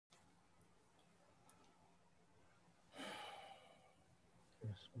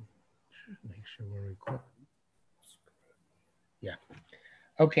Make sure we're recording. Yeah.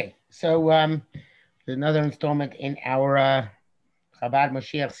 Okay. So another installment in our Chabad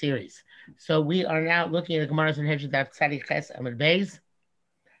Moshiach series. So we are now looking at the Gemara Sanhedrin Daf Tzadi Ches Amud Beis.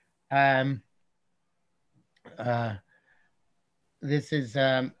 This is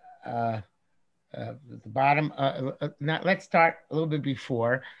the bottom. Now let's start a little bit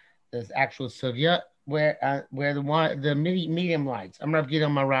before this actual sugya, where the medium lines. Amrav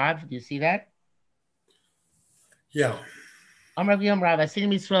Gidon Marav. Do you see that? Yeah. Amrav Gidon Marav.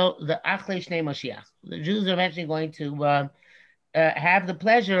 Asidim Yisrael the Achle Shnei Moshiach. The Jews are eventually going to have the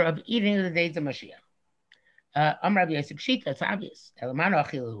pleasure of eating the days of Moshiach. Amrav Yosef Shlita. It's obvious. Elamano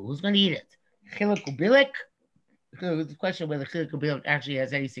Achilu. Who's going to eat it? Chiluk Ubilik. The question whether Chiluk Ubilik actually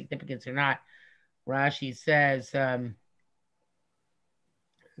has any significance or not. Rashi says, so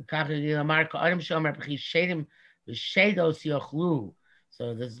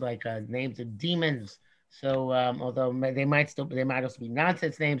this is like names of demons. So although they might also be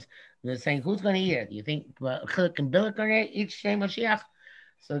nonsense names, they're saying who's going to eat it? Do you think Chiluk and Bilik are going to eat Shem Moshiach?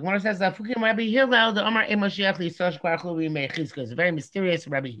 So the Gemara says Fukim Rabbi Hillel, the Omar Moshiach Lisosh Kvarchlu Mechizka. It's very mysterious,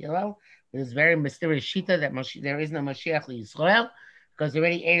 Rabbi Hillel. It's very mysterious Shita that there is no Moshiach Yisrael because they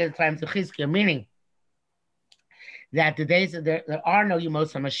already ate at the time to Chizkiah, meaning that the days that there are no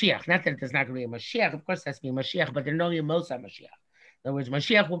Yemos HaMoshiach. Not that there's not going to be a Mashiach, of course, that's be a Mashiach, but there are no Yemos HaMoshiach. In other words,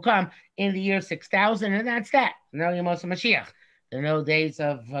 Mashiach will come in the year 6000, and that's that. No Yemos HaMoshiach. There are no days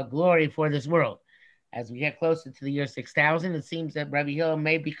of glory for this world. As we get closer to the year 6000, it seems that Rabbi Hillel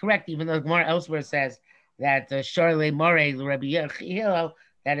may be correct, even though more elsewhere says that Shorle More, Rabbi Hillel,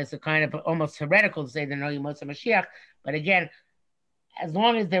 that is a kind of almost heretical to say there are no Yemos HaMoshiach. But again, as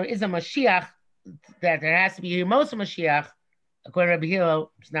long as there is a Mashiach, that there has to be a Yemos Mashiach, according to Rabbi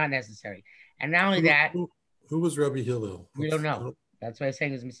Hillel, it's not necessary. And not only that, who was Rabbi Hillel? We don't know. That's why I'm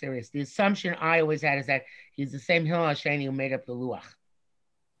saying it's mysterious. The assumption I always had is that he's the same Hillel Hasheni who made up the Luach.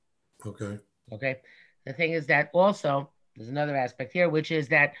 Okay. The thing is that also there's another aspect here, which is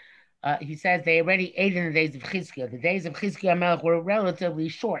that he says they already ate in the days of Chizkiah. The days of Chizkiah Melech were relatively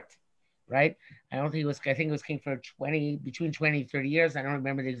short, right? I think it was king for between 20 and 30 years. I don't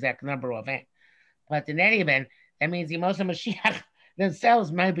remember the exact number offhand. But in any event, that means the Yemos HaMoshiach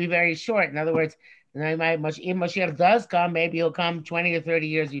themselves might be very short. In other words, if Moshiach does come, maybe he'll come 20 or 30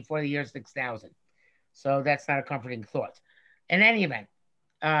 years before the year 6000. So that's not a comforting thought. In any event,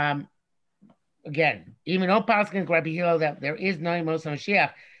 again, even though Paskin Rabbi Hillel that there is no Yemos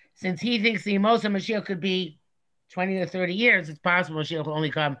HaMoshiach, since he thinks the Yemos HaMoshiach could be 20 or 30 years, it's possible Moshiach will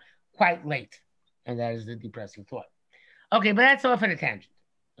only come quite late. And that is the depressing thought. Okay, but that's off on a tangent.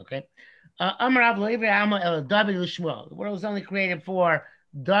 Okay. The world was only created for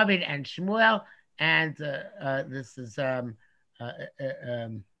David and Shmuel, and this is in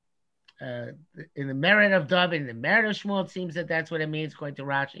the merit of David and the merit of Shmuel. It seems that that's what it means, according to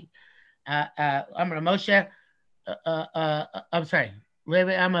Rashi. Moshe. I'm sorry.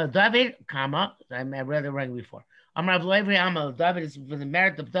 David, comma. I read it wrong before. David is for the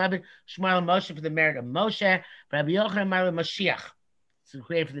merit of David. Shmuel Moshe for the merit of Moshe. Rabbi Yochanan Moshiach. To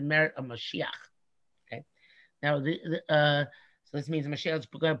create for the merit of Moshiach. Okay. Now, so this means Moshiach is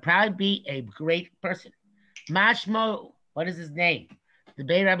going to probably be a great person. Mashmo, what is his name? The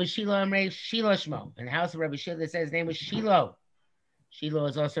Beit Rabbi Shiloh Amrei Shiloh Shmo. In the house of Rabbi Shiloh, they say his name was Shiloh. Shiloh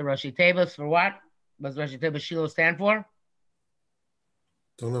is also Rashi Tevos for what? What does Rashi Tevos Shiloh stand for?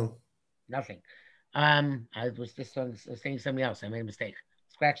 Don't know. Nothing. I was just saying something else. I made a mistake.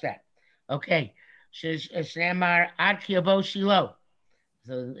 Scratch that. Okay. Shneimar Ad Kiavo Shiloh.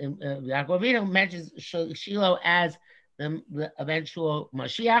 So Yaakov Avinu mentions Shiloh as the eventual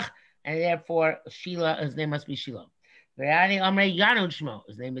Moshiach, and therefore his name must be Shiloh. Ve'ani Amrei Yanun Shmo,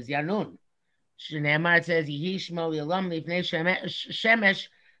 his name is Yanun. Shneimar says Yehi Shmo Yalam Lifnei Shemesh.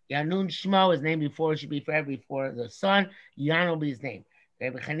 Yanun Shmo, his name before should be forever before the sun. Yanun will be his name.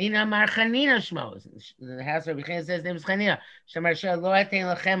 Rebbe Chanina Mar Chanina Shmo. The house of Rebbe Chanina says his name is Chanina. Shemar Shel Lo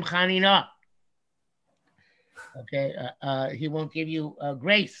Etein Lachem Chanina. Okay, he won't give you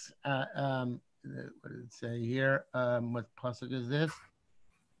grace. What did it say here? What pasuk is this?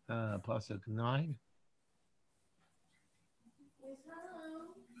 Pasuk 9.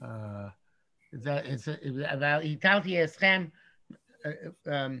 It's about Italti Eschem.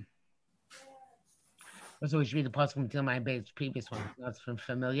 So we should read the pasuk until my base previous one. That's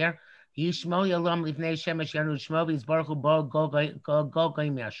familiar. Yishmo Yalam Lifnei Shemesh Yanu Shmo V'Yizbaruchu Bo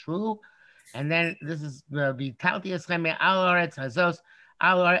Gogoim Yashru. And then this is the Vitalti Eschem Al Oretz Hazos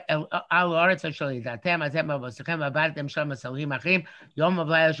Al Oretz Hasholi Datem Azem Avosechem Avadim Shal Masalim Achim Yom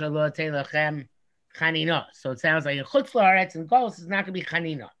Avlaya Shalo Tei Lachem Chanina. So it sounds like a Chutz La'aretz and Golos is not going to be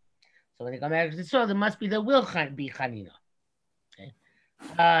Chanina. So when they come back to Israel, there will be Chanina. Okay.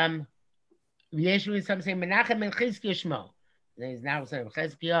 Yeshu, some say Menachem and Chizkiah Shmo. There's now saying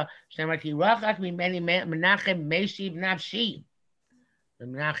Chizkiah, Shemaki Rachak, many Menachem, Meshiv, Nafshi. The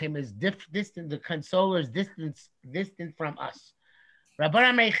Menachem is distant, the consoler is distant from us.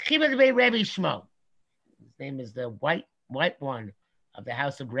 Rabbanah Mechiba Be Rebbe Shmo. His name is the white one of the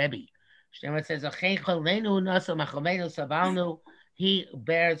house of Rebbe. Shneimar says, he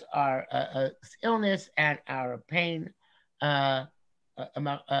bears our illness and our pain. We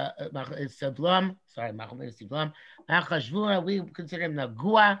consider him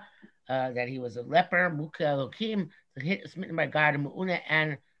Nagua, that he was a leper, Muka Elokim, smitten by God,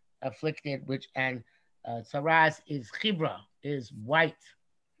 and afflicted, and Saraz is Chibra, is white.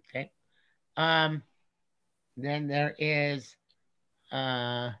 Okay. Then there is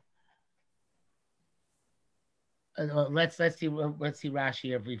let's see Rashi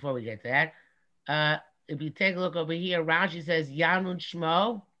here before we get to that. If you take a look over here, Rashi says Yanun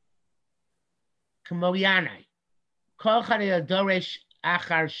Shmo Kamo Yanai Kol Chadei Doresh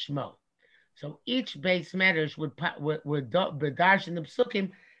Achar Shmo. So each base medrash would bedarsh in the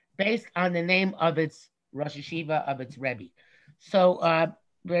psukim based on the name of its Rosh Hashiva, of its Rebbe. So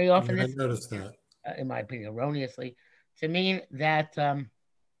very often I noticed that, in my opinion, erroneously, to mean that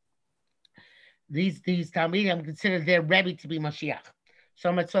these Talmidim consider their Rebbe to be Moshiach.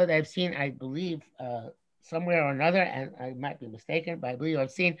 So much so that I've seen, I believe, somewhere or another, and I might be mistaken, but I believe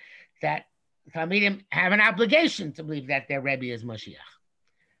I've seen that Talmidim have an obligation to believe that their Rebbe is Moshiach.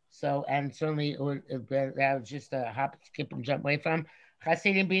 So, and certainly that was just a hop, skip, and jump away from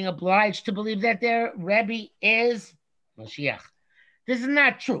Hasidim being obliged to believe that their Rebbe is Moshiach. This is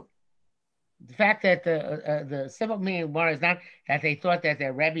not true. The fact that the simple meaning of Gemara is not that they thought that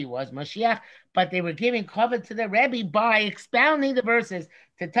their Rebbe was Moshiach, but they were giving cover to their Rebbe by expounding the verses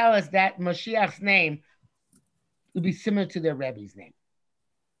to tell us that Moshiach's name would be similar to their Rebbe's name.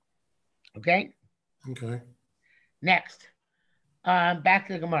 Okay? Okay. Next. Back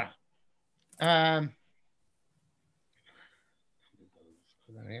to the Gemara.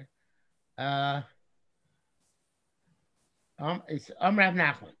 It's Rav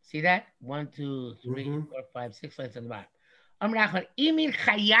Nachman. See that? 1, 2, 3, 4, 5, 6 lines on the bottom. Rav Nachman. Imin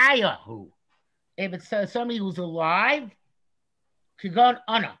chayayahu. If it's somebody who's alive, could go on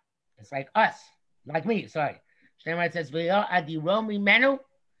honor. It's like us, like me. Sorry. Shneimar says, "V'yo adiromi menu."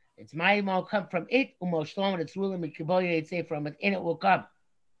 It's my will come from it. Umoshlomo, it's ruling me kiboya. It's say from within it will come.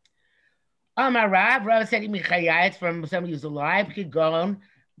 Amar Rav. Rav said, "Imin chayayah." It's from somebody who's alive. Could go on.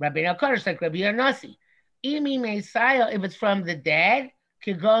 Rabbeinu Kodesh, like Rabbi Yanasi. Imi Messiah, if it's from the dead,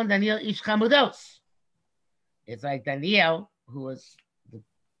 could go on Daniel Ish Chamudos. It's like Daniel, who was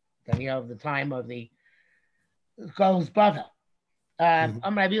Daniel of the time of the God's brother. Hashem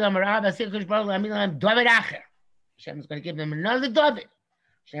is going to give them another David.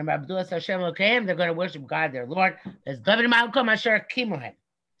 They're going to worship God, their Lord. There's David Malcolm Asher Kimuhem.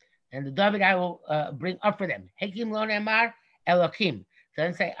 And the David I will bring up for them. Hekim Lo Nemar Elokim.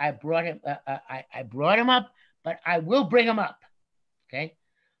 Doesn't say I brought him up, but I will bring him up. Okay.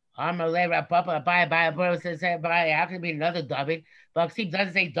 How can it be another David? But it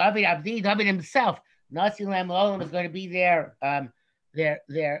doesn't say David Abdi, David himself. Nasi Lam Lolam is going to be their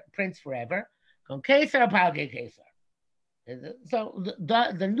prince forever. So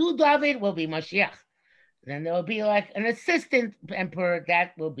the new David will be Moshiach. Then there will be like an assistant emperor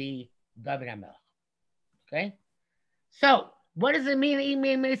that will be David HaMelech. Okay? So what does it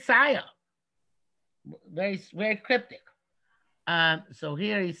mean Messiah? Very, very cryptic. So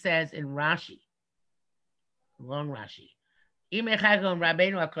here he says in Rashi, long Rashi,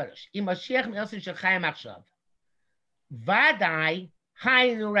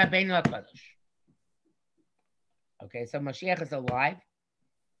 okay, so Moshiach is alive.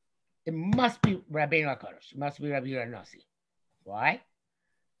 It must be Rabbeinu HaKadosh. It must be Rabbi Yeranasi. Why?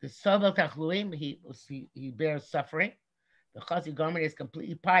 The Sobel Tachluim, he bears suffering. The Chazi garment is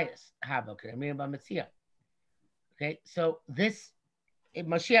completely pious. Okay, so this, if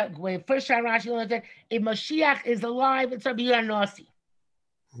Moshiach, when first time Rashi said, if Moshiach is alive, it's Rabbi Yeranasi.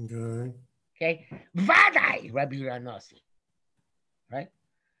 Okay, Vadai, Rabbi Yeranasi. Right?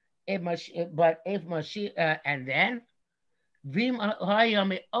 If Moshiach, and then,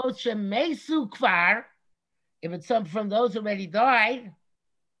 if it's some from those who already died,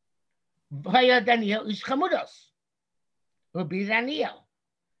 Daniel is Chamudos, would be Daniel.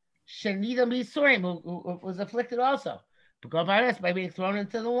 Shenida Misurim, who was afflicted also, by being thrown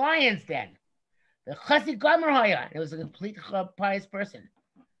into the lion's den. The Chassid Gomer Haya, it was a complete pious person.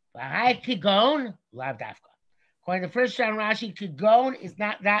 V'hai kigon lav dafka. According to the first Shan Rashi, kigon is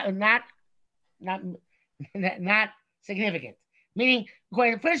not not significant. Meaning,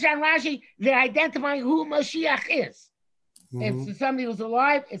 according to the first Shan Rashi, they're identifying who Moshiach is. If it's somebody who's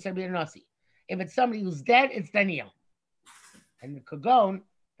alive, it's a Nasi. If it's somebody who's dead, it's Daniel. And the kagon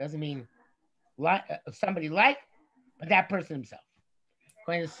doesn't mean like somebody like, but that person himself.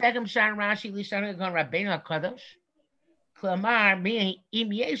 According to the second Shan Rashi, Lishan Kagon Rabbeinu HaKadosh, Klamar, meaning, if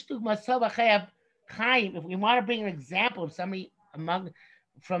we want to bring an example of somebody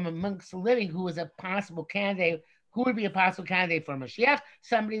amongst the living who is a possible candidate, who would be a possible candidate for Moshiach,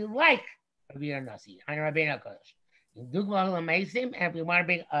 somebody like Rabbeinu Nasi, Rabbeinu HaKadosh. And if we want to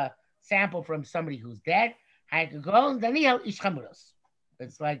bring a sample from somebody who's dead, Daniel Ishchamuros.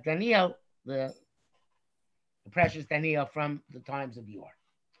 It's like Daniel, the precious Daniel from the times of yore.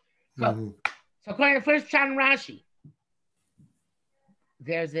 So according to the first Shan Rashi,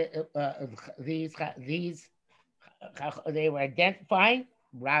 there's these they were identifying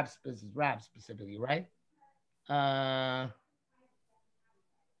Rab specifically, right?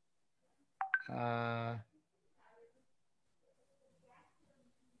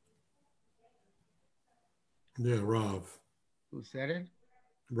 Yeah, Rav. Who said it?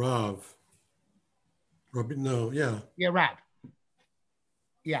 Rav. No, yeah. Yeah, Rav.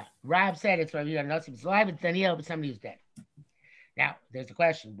 Yeah, Rav said it's Rabbi Nasi's alive, it's Daniel, but somebody who's dead. Now, there's a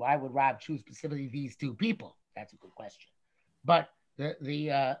question: why would Rav choose specifically these two people? That's a good question. But but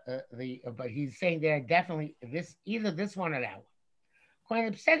he's saying they're definitely either this one or that one.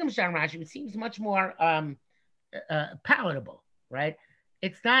 According to the second Shan Rashi, it seems much more palatable, right?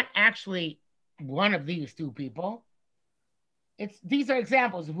 It's not actually one of these two people. These are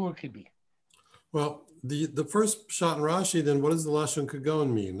examples of who it could be. Well, the first shot in Rashi, then what does the Lashon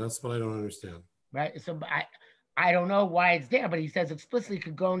Kagon mean? That's what I don't understand. Right. So I don't know why it's there, but he says explicitly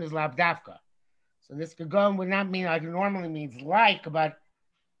Kagon is Lavdafka. So this Kagon would not mean like it normally means like, but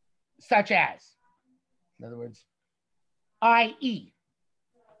such as. In other words, i.e.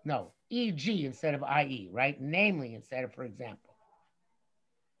 No, e.g. instead of i.e., right? Namely instead of for example.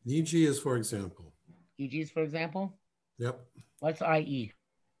 E.g. is for example. E.g. is for example? Yep. What's i.e.?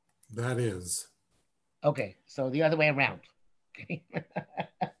 That is. Okay, so the other way around. Okay.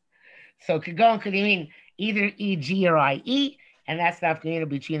 So Kagon could mean either e.g. or i.e., and that's not going to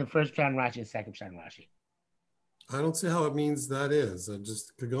be between the first Shan Rashi and second Shan Rashi. I don't see how it means that is.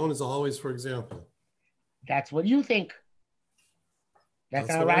 Kagon is always for example. That's what you think. That's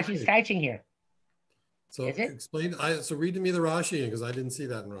how Rashi's teaching here. So explain. So read to me the Rashi because I didn't see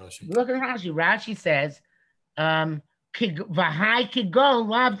that in Rashi. Look at Rashi. Rashi says, "V'hai kigon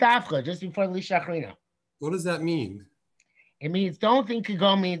lav dafcha," just before Lishachrina. What does that mean? It means don't think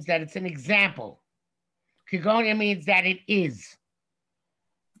kigon means that it's an example. Kigon means that it is.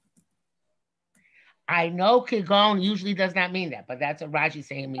 I know kigon usually does not mean that, but that's what Rashi's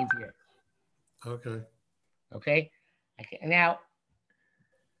saying it means here. Okay. Okay. Now.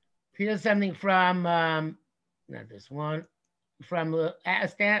 Here's something from, not this one, from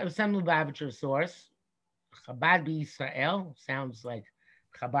some Lubavitcher source, Chabad B'Yisrael, sounds like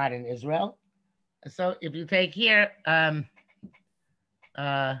Chabad in Israel. So if you take here,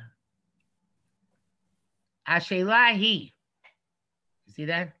 Ashelahi, you see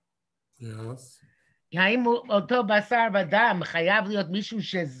that? Yes. האם אותו בשר ודם חייב להיות מישהו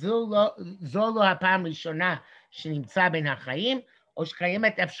שזו לו הפעם ראשונה שנמצא בין החיים, או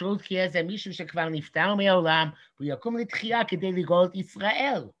שקיימת אפשרות כי איזה מישהו שכבר נפטר מעולם, והוא יקום לתחייה כדי לגאול את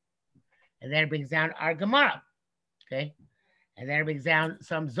ישראל. And then it brings down our Gemara, okay? And then it brings down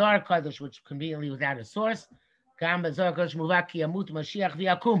some Zohar Kodesh, which conveniently without a source. גם בזוהר קודש מובא כי ימות משיח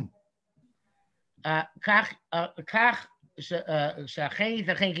ויקום. כך שאכן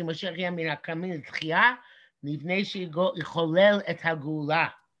ייתכן כי משיח יהיה מן הקמים לתחייה, מפני שיחולל את הגאולה.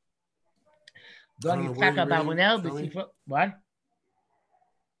 דון יצחק אברבנאל בספרו... What?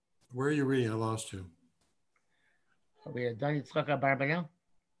 Where are you reading? I lost you. Don Yitzchak Abarbanel.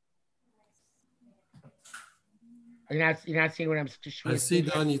 You're not seeing what I'm saying. I see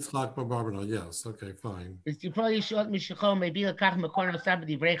Don Yitzchak Abarbanel. Yes. Okay. Fine. It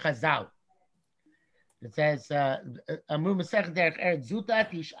says, "Amru Masech Derech Eretz Zuta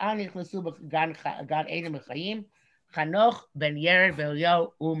Tish'an Nichnasu Gan Eden Mechayim Chanoch Ben Yered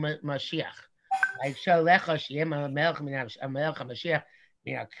Be'Eliyahu u'Mashiach. Vayikshel Lecha Sheyeh Melech HaMoshiach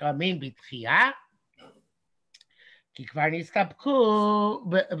מן הקרמים בתחייה, כי כבר נסתפקו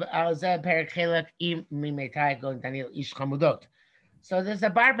על זה פרק חלק עם ממתי גאון דניאל איש חמודות. So there's a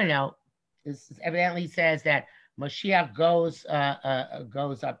Barbanel. This evidently says that Moshiach goes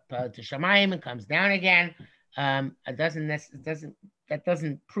up to Shamayim and comes down again. It doesn't that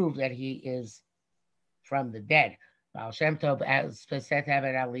doesn't prove that he is from the dead. Baal Shem Tov said to have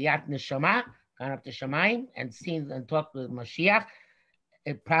an aliyat neshama, gone up to Shemaim and seen and talked with Moshiach.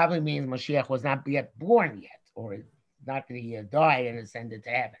 It probably means Moshiach was not yet born yet, or not that he died and ascended to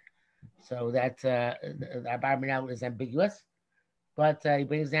heaven. So that's the Abarbanel is ambiguous, but he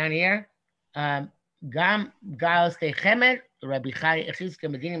brings down here. Gam Galos Techemer, Rabbi Chai Echizke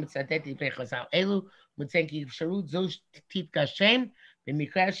Medina Mitzadet Yipei Chazal Elu, Mitzenki Sharut Zush Tit Kashem,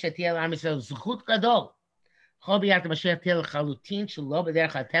 B'mikra Shetiel Am Yisrael Zuchut Gadol. Chol B'yat Mashiach Tel Chalutin Shelo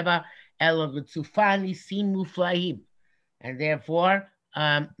B'derech HaTeva Elo Ritzufa Nisim Muflaim, and therefore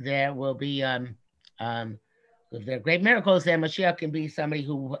there will be if there are great miracles, then Mashiach can be somebody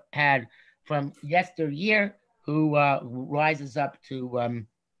who had from yesteryear who rises up to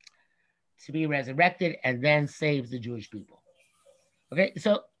be resurrected and then saves the Jewish people. Okay,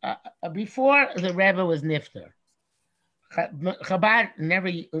 so before the Rebbe was Nifter, Chabad never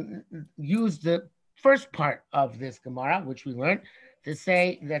used the first part of this Gemara, which we learned, to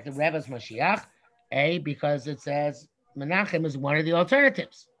say that the Rebbe is Mashiach, because it says Menachem is one of the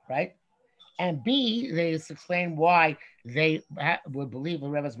alternatives, right? And B, they explain why they would believe the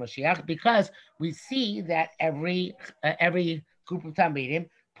Rebbe is Moshiach, because we see that every group of Talmidim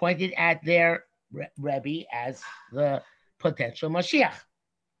pointed at their Rebbe as the potential Moshiach.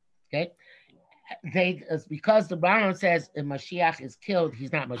 Okay, because the Rambam says if Moshiach is killed,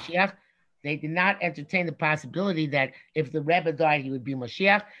 he's not Moshiach. They did not entertain the possibility that if the Rebbe died, he would be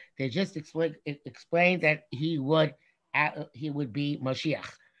Moshiach. They just explained that he would be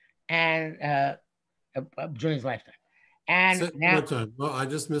Moshiach. And during his lifetime. And now, one time. Well, I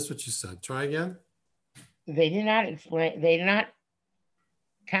just missed what you said. Try again. They did not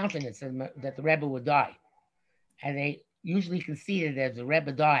countenance that the Rebbe would die. And they usually conceded that if the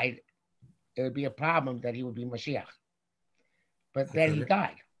Rebbe died, it would be a problem that he would be Moshiach. But then he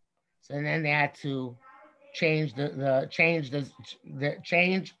died. So then they had to change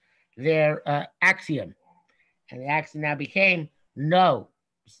their axiom. And the axiom now became no.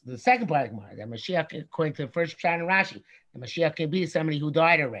 The second part of the Gemara, that Mashiach, according to the first Pshat and Rashi, the Mashiach can be somebody who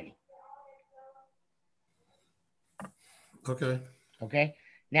died already. Okay. Okay.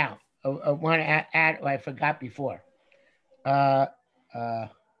 Now, I want to add what I forgot before.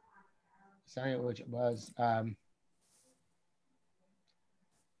 Something which was no,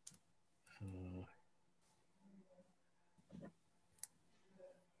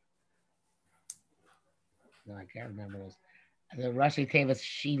 I can't remember this. The Rashi Tevis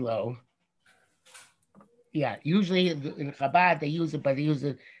Shiloh. Yeah, usually in Chabad they use it, but they use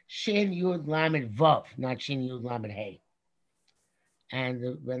it Shin Yud Lamed Vav, not Shin Yud Lamed Hey.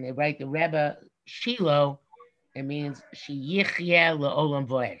 And when they write the Rebbe Shiloh, it means Sheyichye LeOlam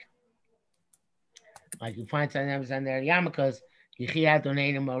Voed. Like you find sometimes on their yarmulkes, Yichye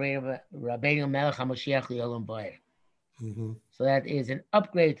Adoneinu Rabbeinu Melech HaMoshiach LeOlam Voed. So that is an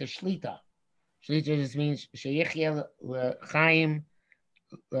upgrade to Shlita. Shlita just means Sheyichye LeChaim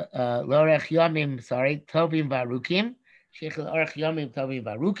L'orech Yomim, Tovim Varukim. Sheyichye L'orech Yomim Tovim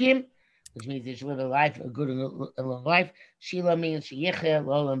Varukim, which means they should live a life, a good and long life. Shila means Sheyichye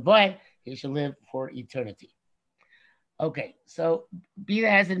L'olam Voed, he should live for eternity. Okay, so be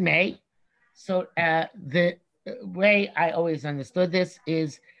that as it may, so the way I always understood this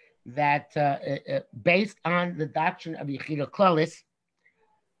is that based on the doctrine of Yechidah Klalis,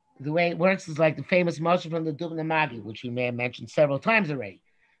 the way it works is like the famous Moshe from the Dubna Magid, which we may have mentioned several times already,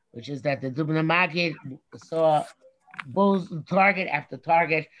 which is that the Dubna Magid saw target after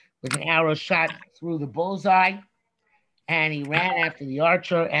target with an arrow shot through the bullseye, and he ran after the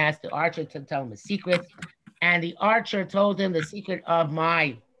archer, asked the archer to tell him a secret, and the archer told him the secret of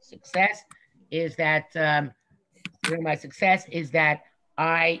my success is that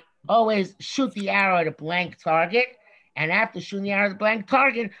I always shoot the arrow at a blank target, and after shooting the arrow at a blank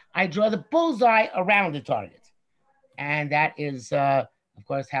target, I draw the bullseye around the target. And that is, of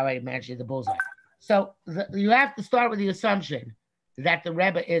course, how I managed the bullseye. So you have to start with the assumption that the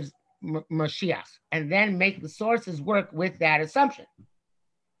Rebbe is Moshiach, and then make the sources work with that assumption.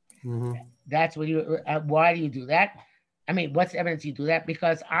 That's what you. Why do you do that? I mean, what's the evidence you do that?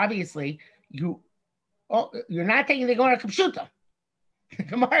 Because obviously you're not taking the Gemara Kapshuta. The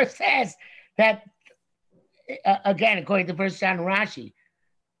Gemara says that again, according to First John Rashi,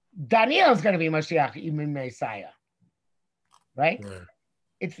 Daniel is going to be Mashiach, even Messiah, right?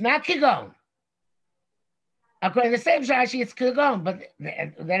 It's not Kigon. According to the same Rashi, it's Kigon, but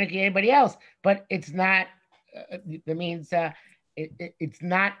then it can be anybody else. But it's not. That means it's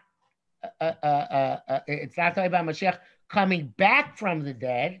not. It's not talking about Mashiach coming back from the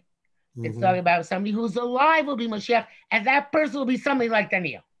dead, It's talking about somebody who's alive will be Moshiach, and that person will be somebody like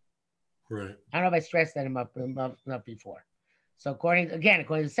Daniel. Right. I don't know if I stressed that enough before. So according to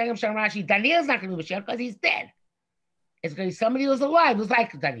the second Pshat Rashi, Daniel's not going to be Moshiach because he's dead. It's going to be somebody who's alive who's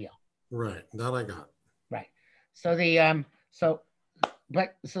like Daniel. Right. That I got. Right. So the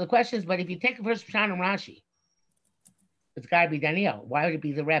the question is, but if you take the first Pshat Rashi, it's got to be Daniel. Why would it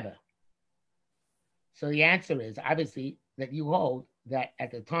be the Rebbe? So the answer is obviously that you hold that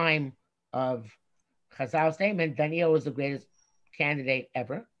at the time of Chazal's statement, Daniel was the greatest candidate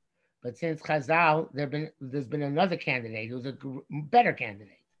ever. But since Chazal, there's been another candidate who's a better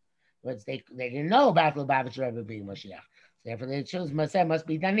candidate. But they didn't know about Lubavitch Rebbe being Moshiach. So therefore, they chose must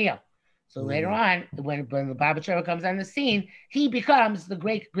be Daniel. So later on, when the Lubavitch Rebbe comes on the scene, he becomes the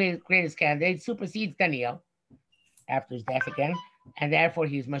greatest candidate, supersedes Daniel after his death again, and therefore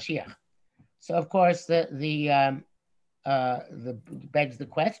he's Moshiach. So of course, the begs the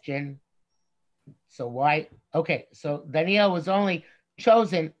question. So why? Okay, so Daniel was only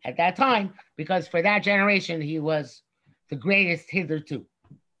chosen at that time because for that generation he was the greatest hitherto.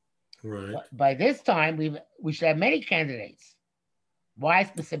 Right. But by this time we should have many candidates. Why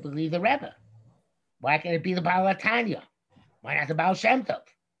specifically the Rebbe? Why can't it be the Baal Tanya? Why not the Baal Shem Tov?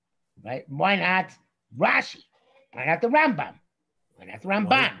 Right? Why not Rashi? Why not the Rambam? Why not the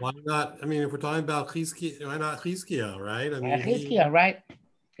Ramban? Why not? I mean, if we're talking about Chizkiah, why not Chizkiah, right? I mean, Chizkiah, right?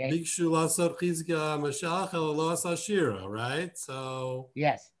 Bikshu lasot Chizkiah Mashach lo Shira, right? So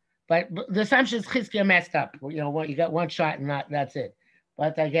yes, but the assumption is Chizkiah messed up. You got one shot and that's it.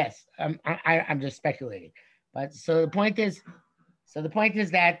 But I guess I'm just speculating. But so the point is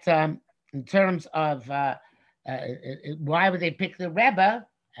that in terms of why would they pick the Rebbe,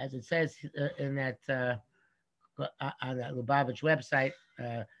 as it says in that on that Lubavitch website,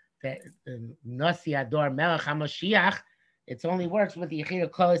 that Nasi Ador Melech HaMoshiach, it only works with the Yechida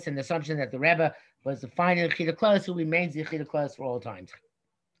Klos and the assumption that the Rebbe was the final Yechida Klos who remains the Yechida Klos for all times.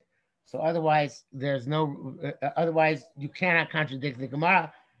 So otherwise, otherwise you cannot contradict the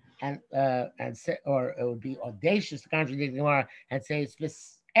Gemara, and say, or it would be audacious to contradict the Gemara and say it's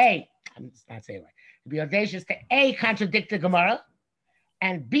I'm not saying right. It'd be audacious to A, contradict the Gemara,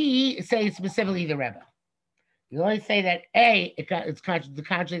 and B, say it's specifically the Rebbe. You only say that A, it's the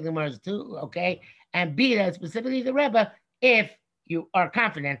contradict the Gemara is too, okay, and B, that it's specifically the Rebbe if you are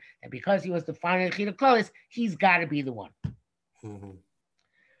confident that because he was the final Yechida Klos, he's got to be the one. Mm-hmm.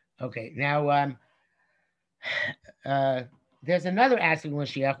 Okay, now there's another aspect of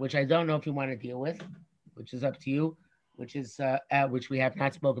Moshiach which I don't know if you want to deal with, which is up to you, which is which we have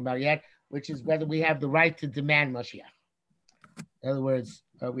not spoken about yet, which is whether we have the right to demand Moshiach. In other words,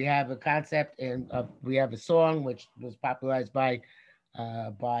 we have a concept and we have a song which was popularized by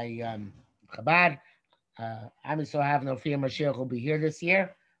Chabad. Ami so have no fear, Moshiach will be here this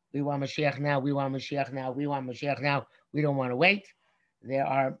year. We want Moshiach now. We want Moshiach now. We want Moshiach now. We don't want to wait. There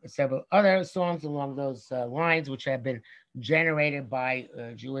are several other songs along those lines which have been generated by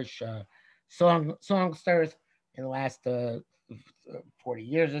Jewish songsters in the last 40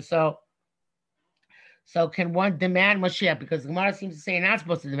 years or so. So can one demand Moshiach? Because the Gemara seems to say you're not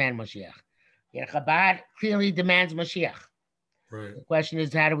supposed to demand Moshiach. Yet Chabad clearly demands Moshiach. Right. The question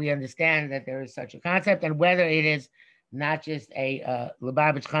is, how do we understand that there is such a concept, and whether it is not just a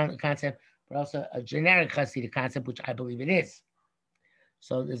Lubavitch concept, but also a generic Hasidic concept, which I believe it is.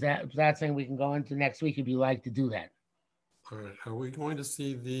 So is that something we can go into next week if you like to do that? All right. Are we going to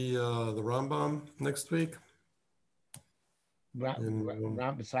see the Rambam next week?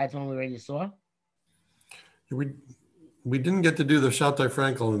 Besides one we already saw? We didn't get to do the Shatai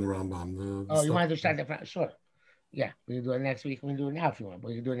Frankel in the Rambam. You want to do Shatai Frankel? Sure. Yeah, we can do it next week. We can do it now if you want, but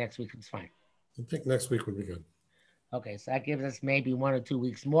we can do it next week. It's fine. I think next week would be good. Okay, so that gives us maybe 1 or 2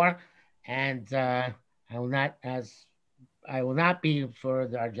 weeks more, and I will not be for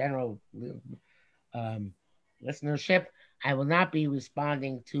our general listenership. I will not be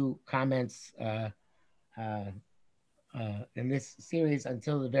responding to comments in this series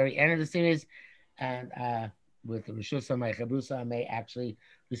until the very end of the series, and with the Rishusa my Chabrusa, I may actually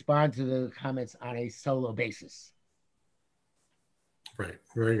respond to the comments on a solo basis. Right.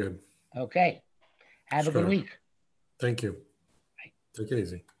 Very good. Okay. Have a good week. Thank you. Bye. Take it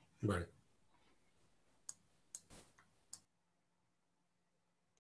easy. Bye.